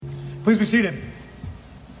Please be seated.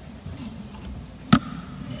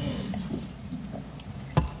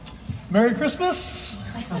 Merry Christmas.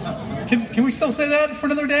 Can we still say that for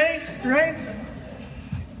another day, right?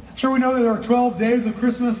 I'm sure we know that there are 12 days of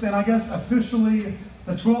Christmas, and I guess officially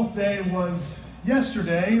the 12th day was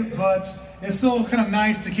yesterday, but it's still kind of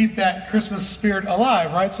nice to keep that Christmas spirit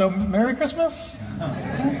alive, right? So Merry Christmas.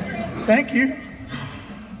 Thank you.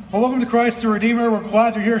 Well, welcome to Christ the Redeemer. We're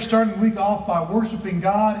glad you're here, starting the week off by worshiping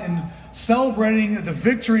God and celebrating the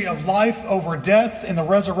victory of life over death and the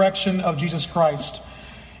resurrection of Jesus Christ.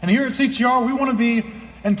 And here at CTR, we want to be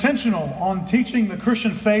intentional on teaching the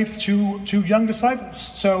Christian faith to young disciples.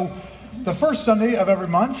 So the first Sunday of every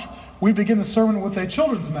month, we begin the sermon with a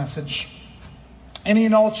children's message. Any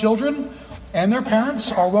and all children and their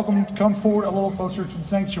parents are welcome to come forward a little closer to the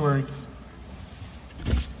sanctuary.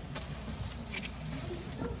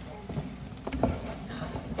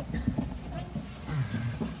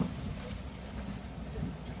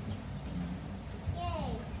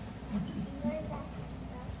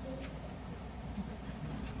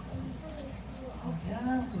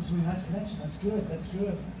 Nice connection. That's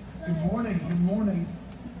good. Good morning.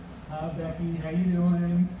 Hi, Becky. How you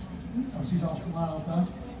doing? Oh, she's all smiles, huh?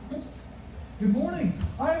 Good morning.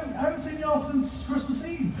 I haven't seen y'all since Christmas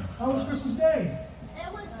Eve. How was Christmas Day?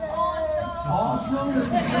 It was awesome. Awesome. It was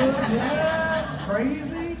good. Yeah.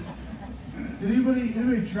 Crazy. Did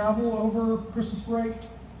anybody travel over Christmas break?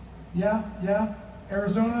 Yeah.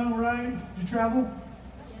 Arizona, right? Did you travel?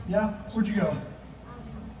 Yeah. Where'd you go?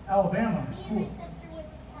 Alabama. Cool.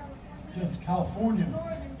 It's California.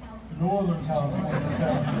 Northern California.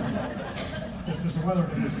 Okay. Guess there's a weather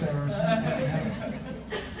difference there.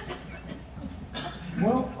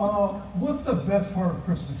 Well, what's the best part of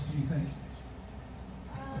Christmas, do you think?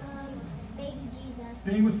 Baby Jesus.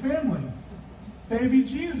 Being with family. Baby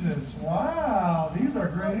Jesus. Wow. These are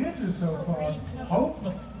great answers so far. Hope?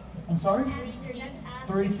 I'm sorry?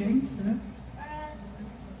 Three Kings. Yeah.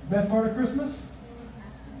 Best part of Christmas?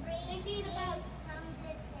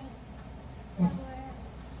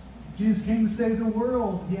 Jesus came to save the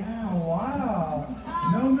world. Yeah, wow.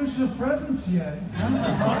 No mission of presence yet. I'm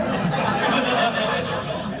surprised.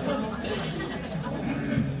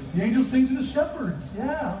 The angels sing to the shepherds.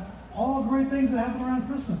 Yeah. All great things that happen around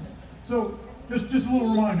Christmas. So, just a little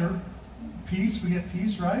reminder. Peace. We get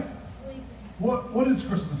peace, right? What is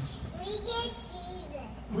Christmas?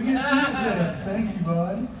 We get Jesus. Thank you,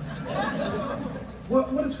 bud.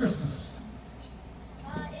 What is Christmas?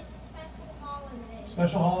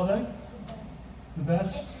 Special holiday? The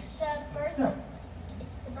best? It's the birth. Yeah.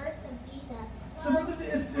 It's the birth of Jesus.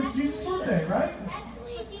 It's Jesus' birthday, right?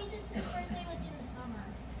 Actually, Jesus' birthday was in the summer.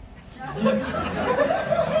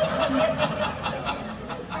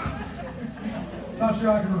 Not sure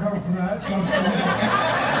I can recover from that.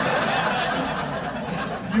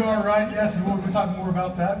 So you are right, yes, and we'll talk more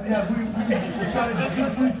about that. Yeah, we decided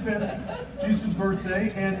December 25th, Jesus'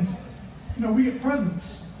 birthday, and we get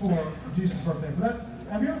presents for Jesus' birthday.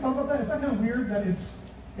 Have you ever thought about that? Is that kind of weird that it's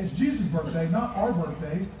Jesus' birthday, not our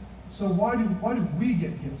birthday? So why do we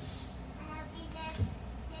get gifts? Because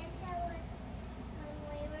Santa was, when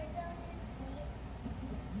we were going to sleep,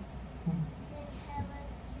 Santa was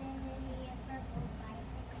sending me a purple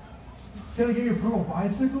bicycle. Santa gave you a purple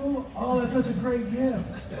bicycle? Oh, that's such a great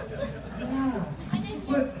gift. Yeah.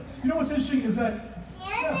 But you know what's interesting is that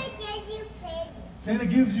Santa gives you presents. Santa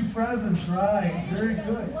gives you presents, right? Very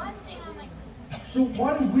good. One thing on my So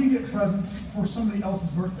why do we get presents for somebody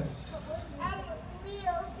else's birthday? we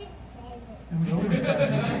open presents. And we open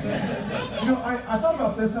presents. I thought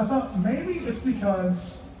about this, and I thought maybe it's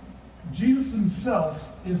because Jesus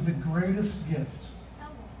himself is the greatest gift.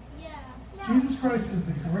 Yeah. Jesus Christ is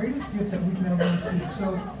the greatest gift that we can ever receive.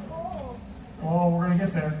 So, we're going to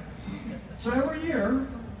get there. So every year,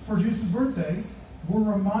 for Jesus' birthday, we're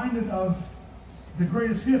reminded of the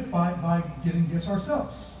greatest gift by getting gifts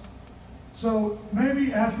ourselves. So maybe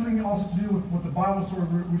it has something also to do with the Bible story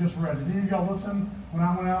we just read. Did any of y'all listen when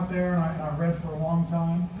I went out there and I read for a long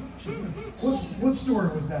time? What story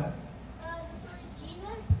was that? The story of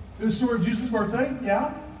Jesus. It was the story of Jesus' birthday,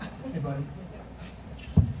 yeah? Hey, buddy.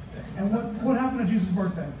 And what happened at Jesus'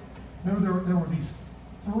 birthday? Remember there were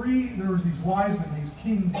these wise men, these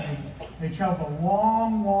kings, and they traveled a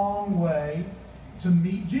long, long way to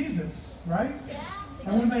meet Jesus, right? Yeah.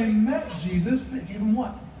 And when they met Jesus, they gave him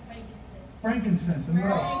what? Frankincense. And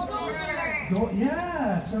what else? Gold.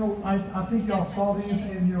 Yeah. So I think y'all saw these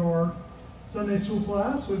in your Sunday school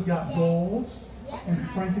class. We've got gold and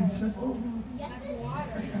frankincense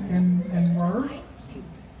and myrrh.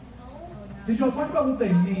 Did y'all talk about what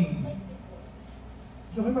they mean?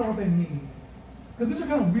 Did y'all talk about what they mean? Because these are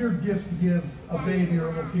kind of weird gifts to give a baby or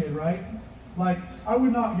a little kid, right? Like, I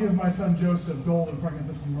would not give my son Joseph gold and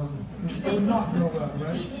frankincense and myrrh. It would not go well,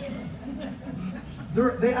 right?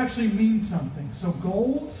 They actually mean something. So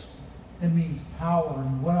gold, it means power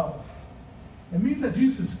and wealth. It means that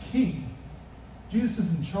Jesus is king. Jesus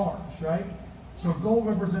is in charge, right? So gold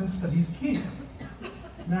represents that he's king.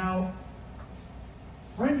 Now,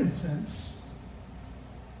 frankincense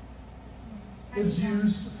is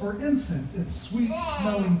used for incense. It's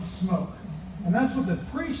sweet-smelling smoke. And that's what the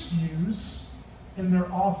priests use in their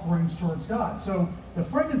offerings towards God. So the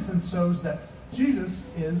frankincense shows that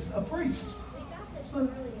Jesus is a priest. We got this one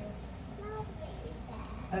earlier.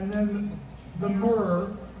 And then the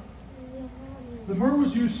myrrh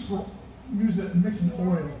was used for mixing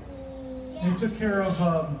oil. And it took care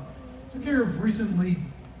of recently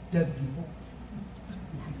dead people.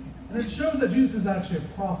 And it shows that Jesus is actually a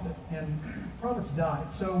prophet, and prophets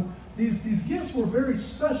died. So these gifts were very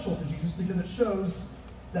special to Jesus because it shows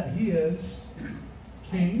that he is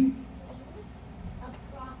king,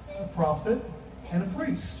 a prophet, and a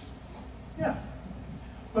priest. Yeah.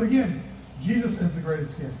 But again, Jesus is the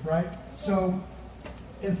greatest gift, right? So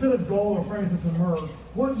instead of gold or frankincense and myrrh,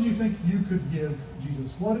 what do you think you could give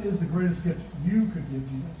Jesus? What is the greatest gift you could give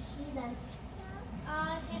Jesus? Jesus.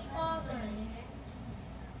 His father.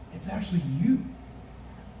 It's actually you.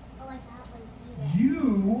 Oh, I thought it was Jesus.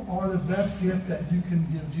 You are the best gift that you can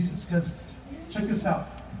give Jesus. Because, check this out.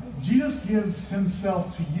 Jesus gives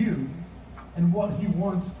himself to you, and what he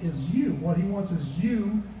wants is you. What he wants is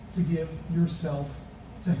you to give yourself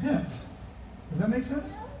to him. Does that make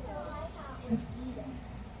sense? No,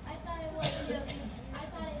 I thought it was Jesus. I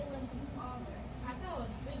thought it was his father. I thought it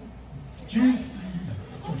was food. Jesus.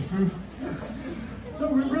 Food. No,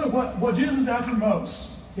 really, what Jesus is after most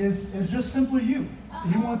is just simply you.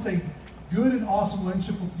 He wants a good and awesome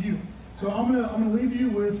relationship with you. So I'm gonna leave you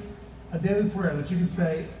with a daily prayer that you can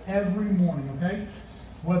say every morning, okay?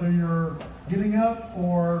 Whether you're getting up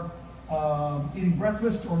or eating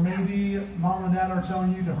breakfast, or maybe mom and dad are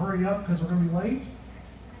telling you to hurry up because we're going to be late,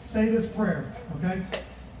 say this prayer, okay?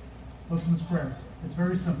 Listen to this prayer. It's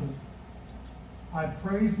very simple. I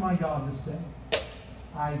praise my God this day.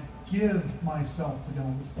 I give myself to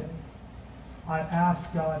God this day. I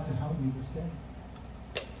ask God to help me this day.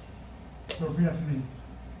 So repeat after me.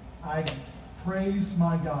 I praise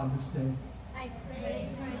my God this day. I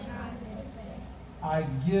praise my God this day. I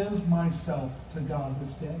give myself to God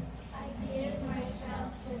this day. I give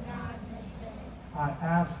myself to God this day. I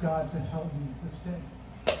ask God to help me this day.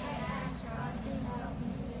 I ask God to help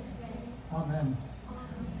me this day. Amen.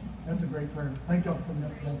 That's a great prayer. Thank y'all for coming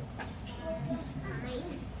up today.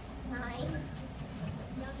 Mine.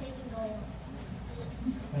 No taking gold.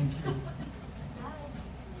 Thank you.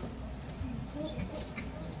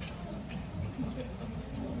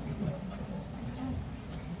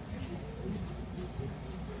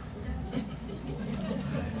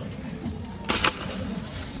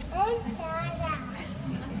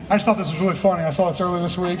 I just thought this was really funny. I saw this earlier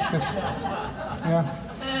this week. Yeah.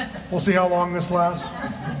 We'll see how long this lasts.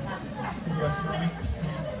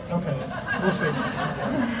 Okay. We'll see.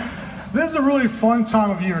 This is a really fun time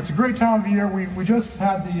of year. It's a great time of year. We just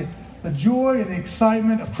had the joy and the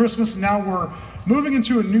excitement of Christmas, and now we're moving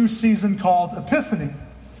into a new season called Epiphany.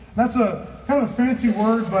 That's a kind of a fancy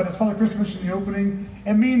word, but as Father Chris mentioned in the opening,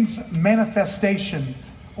 it means manifestation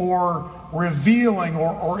or revealing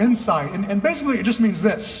or insight. And basically it just means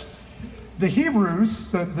this. The Hebrews,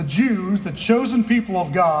 the Jews, the chosen people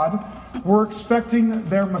of God, were expecting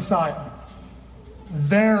their Messiah.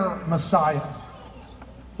 Their Messiah.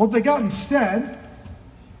 What they got instead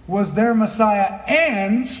was their Messiah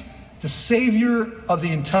and the Savior of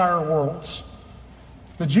the entire world.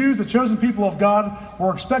 The Jews, the chosen people of God,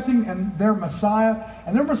 were expecting their Messiah,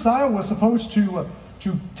 and their Messiah was supposed to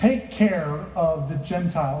take care of the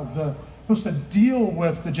Gentiles, supposed to deal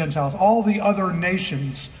with the Gentiles, all the other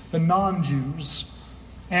nations, the non-Jews.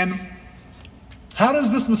 And how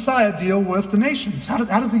does this Messiah deal with the nations? How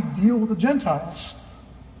does he deal with the Gentiles?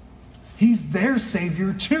 He's their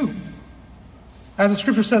Savior too. As the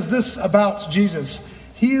scripture says this about Jesus,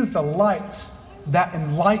 he is the light that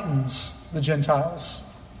enlightens the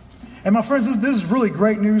Gentiles. And my friends, this is really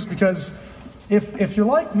great news, because if you're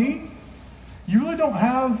like me, you really don't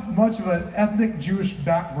have much of an ethnic Jewish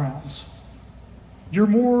background. You're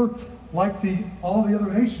more like all the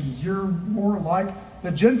other nations. You're more like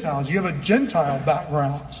the Gentiles. You have a Gentile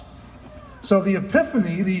background. So the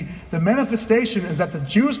epiphany, the manifestation, is that the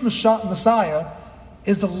Jewish Messiah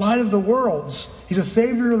is the light of the world. He's a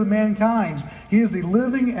savior of the mankind. He is the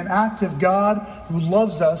living and active God who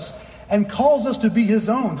loves us and calls us to be his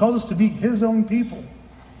own, calls us to be his own people.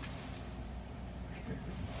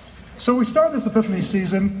 So we start this Epiphany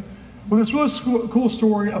season with this really cool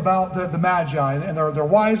story about the Magi. And they're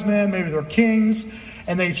wise men, maybe they're kings,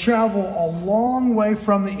 and they travel a long way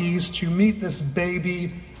from the east to meet this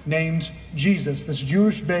baby named Jesus, this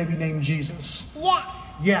Jewish baby named Jesus.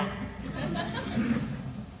 Yeah.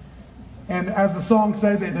 And as the song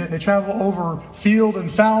says, they travel over field and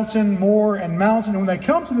fountain, moor and mountain. And when they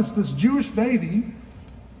come to this Jewish baby,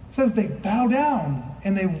 it says they bow down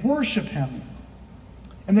and they worship him.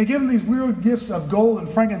 And they give him these weird gifts of gold and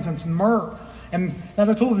frankincense and myrrh. And as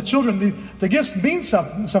I told the children, the gifts mean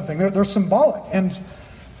something. They're symbolic. And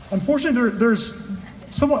unfortunately, there's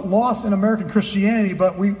somewhat lost in American Christianity,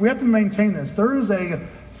 but we have to maintain this. There is a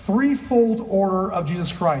threefold order of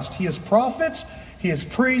Jesus Christ. He is prophet, he is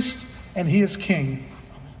priest, and he is king.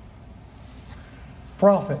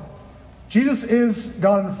 Prophet. Jesus is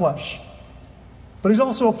God in the flesh. But he's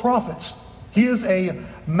also a prophet. He is a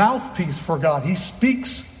mouthpiece for God. He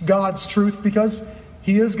speaks God's truth because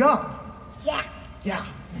he is God. Yeah.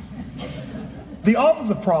 The office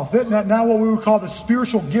of prophet, now what we would call the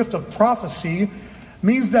spiritual gift of prophecy,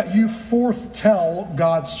 means that you foretell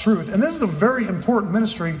God's truth. And this is a very important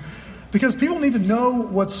ministry because people need to know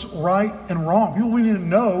what's right and wrong. People need to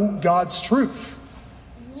know God's truth.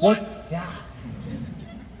 Yeah.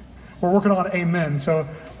 We're working on amen, so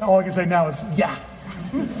all I can say now is yeah.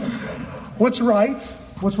 What's right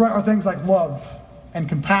are things like love and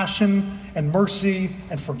compassion and mercy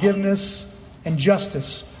and forgiveness and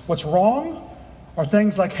justice. What's wrong are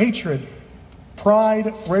things like hatred, pride,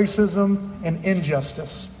 racism, and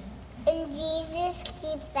injustice. And Jesus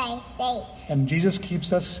keeps us safe. And Jesus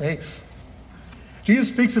keeps us safe. Jesus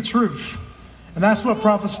speaks the truth. And that's what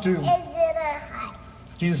prophets do. Is in our heart.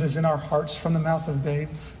 Jesus is in our hearts from the mouth of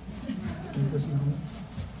babes.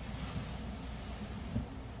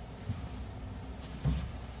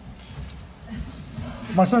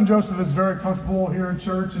 My son Joseph is very comfortable here in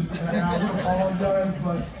church, and I would apologize,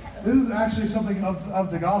 but this is actually something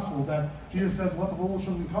of the gospel, that Jesus says, let the little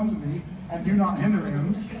children come to me and do not hinder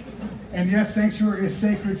him. And yes, sanctuary is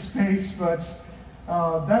sacred space, but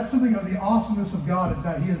that's something of the awesomeness of God, is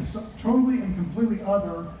that he is totally and completely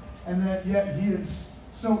other, and that yet he is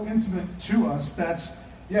so intimate to us that,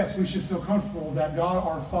 yes, we should feel comfortable that God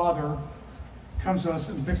our Father comes to us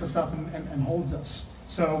and picks us up and holds us.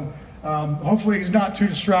 So hopefully he's not too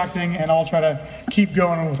distracting, and I'll try to keep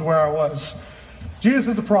going with where I was. Jesus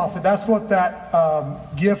is a prophet. That's what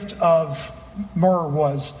that gift of myrrh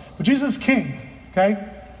was. But Jesus is king, okay?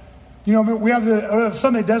 You know, we have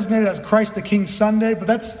Sunday designated as Christ the King Sunday, but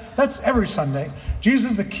that's every Sunday.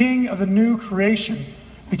 Jesus is the king of the new creation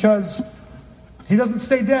because he doesn't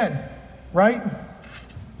stay dead, right?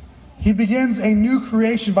 He begins a new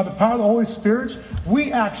creation by the power of the Holy Spirit.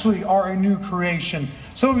 We actually are a new creation.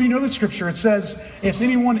 Some of you know the scripture. It says, if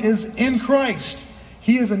anyone is in Christ,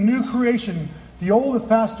 he is a new creation. The old has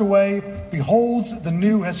passed away. Behold, the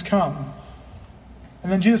new has come.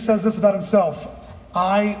 And then Jesus says this about himself: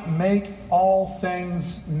 I make all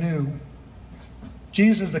things new.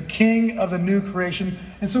 Jesus is the king of the new creation.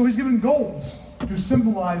 And so he's given golds to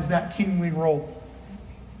symbolize that kingly role.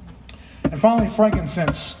 And finally,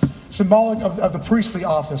 frankincense, symbolic of the priestly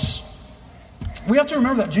office. We have to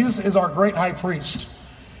remember that Jesus is our great high priest.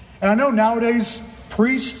 And I know nowadays,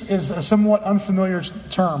 priest is a somewhat unfamiliar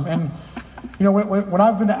term. And, you know, when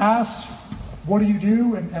I've been asked, what do you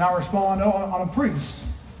do? And I respond, oh, I'm a priest.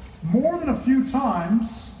 More than a few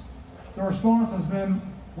times, the response has been,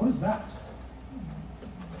 what is that?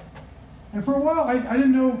 And for a while, I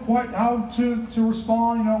didn't know quite how to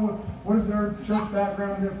respond. You know, what is their church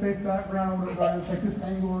background, their faith background? What is take this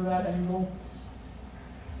angle or that angle?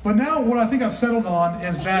 But now what I think I've settled on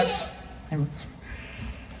is that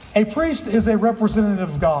a priest is a representative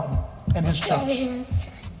of God and his church.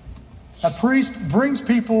 A priest brings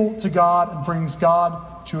people to God and brings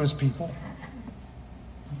God to his people.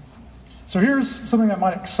 So here's something that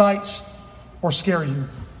might excite or scare you.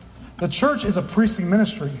 The church is a priestly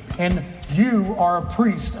ministry, and you are a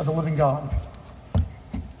priest of the living God.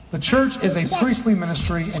 The church is a priestly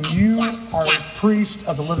ministry, and you are a priest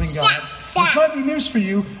of the living God. This might be news for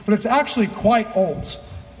you, but it's actually quite old.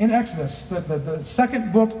 In Exodus, the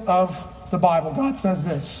second book of the Bible, God says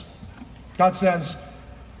this. God says,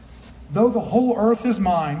 though the whole earth is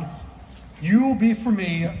mine, you will be for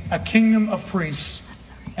me a kingdom of priests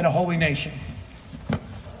and a holy nation.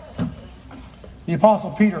 The Apostle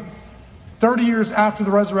Peter, 30 years after the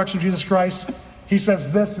resurrection of Jesus Christ, he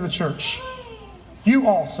says this to the church: you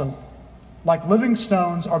also, like living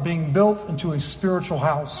stones, are being built into a spiritual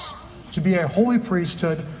house to be a holy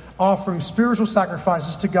priesthood, offering spiritual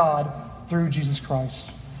sacrifices to God through Jesus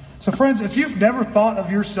Christ. So friends, if you've never thought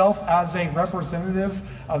of yourself as a representative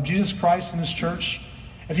of Jesus Christ in this church,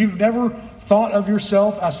 if you've never thought of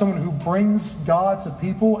yourself as someone who brings God to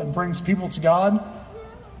people and brings people to God,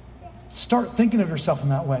 start thinking of yourself in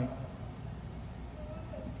that way.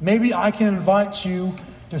 Maybe I can invite you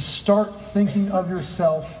to start thinking of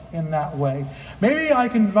yourself in that way. Maybe I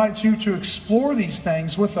can invite you to explore these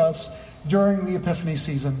things with us during the Epiphany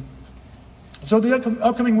season. So the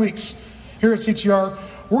upcoming weeks here at CTR,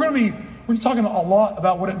 we're going to be talking a lot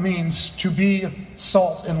about what it means to be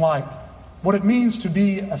salt and light, what it means to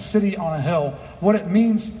be a city on a hill, what it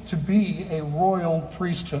means to be a royal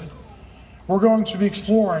priesthood. We're going to be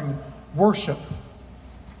exploring worship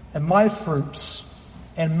and life groups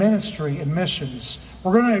and ministry and missions.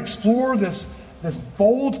 We're going to explore this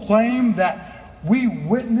bold claim that we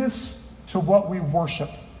witness to what we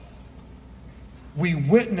worship. We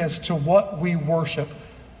witness to what we worship.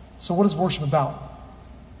 So what is worship about?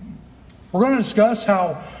 We're going to discuss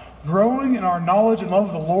how growing in our knowledge and love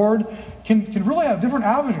of the Lord can really have different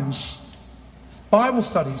avenues. Bible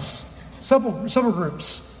studies, supper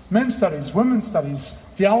groups, men's studies, women's studies,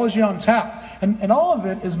 theology on tap. And all of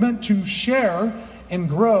it is meant to share and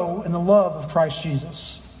grow in the love of Christ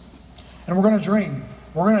Jesus. And we're going to dream.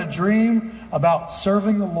 We're going to dream about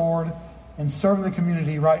serving the Lord and serving the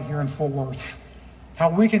community right here in Fort Worth. How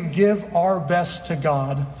we can give our best to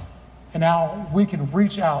God and how we can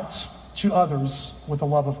reach out to others with the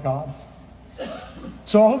love of God.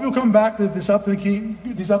 So I hope you'll come back to these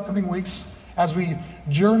upcoming weeks as we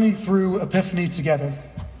journey through Epiphany together.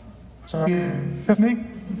 So, Epiphany?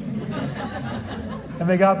 And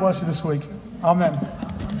may God bless you this week. Amen.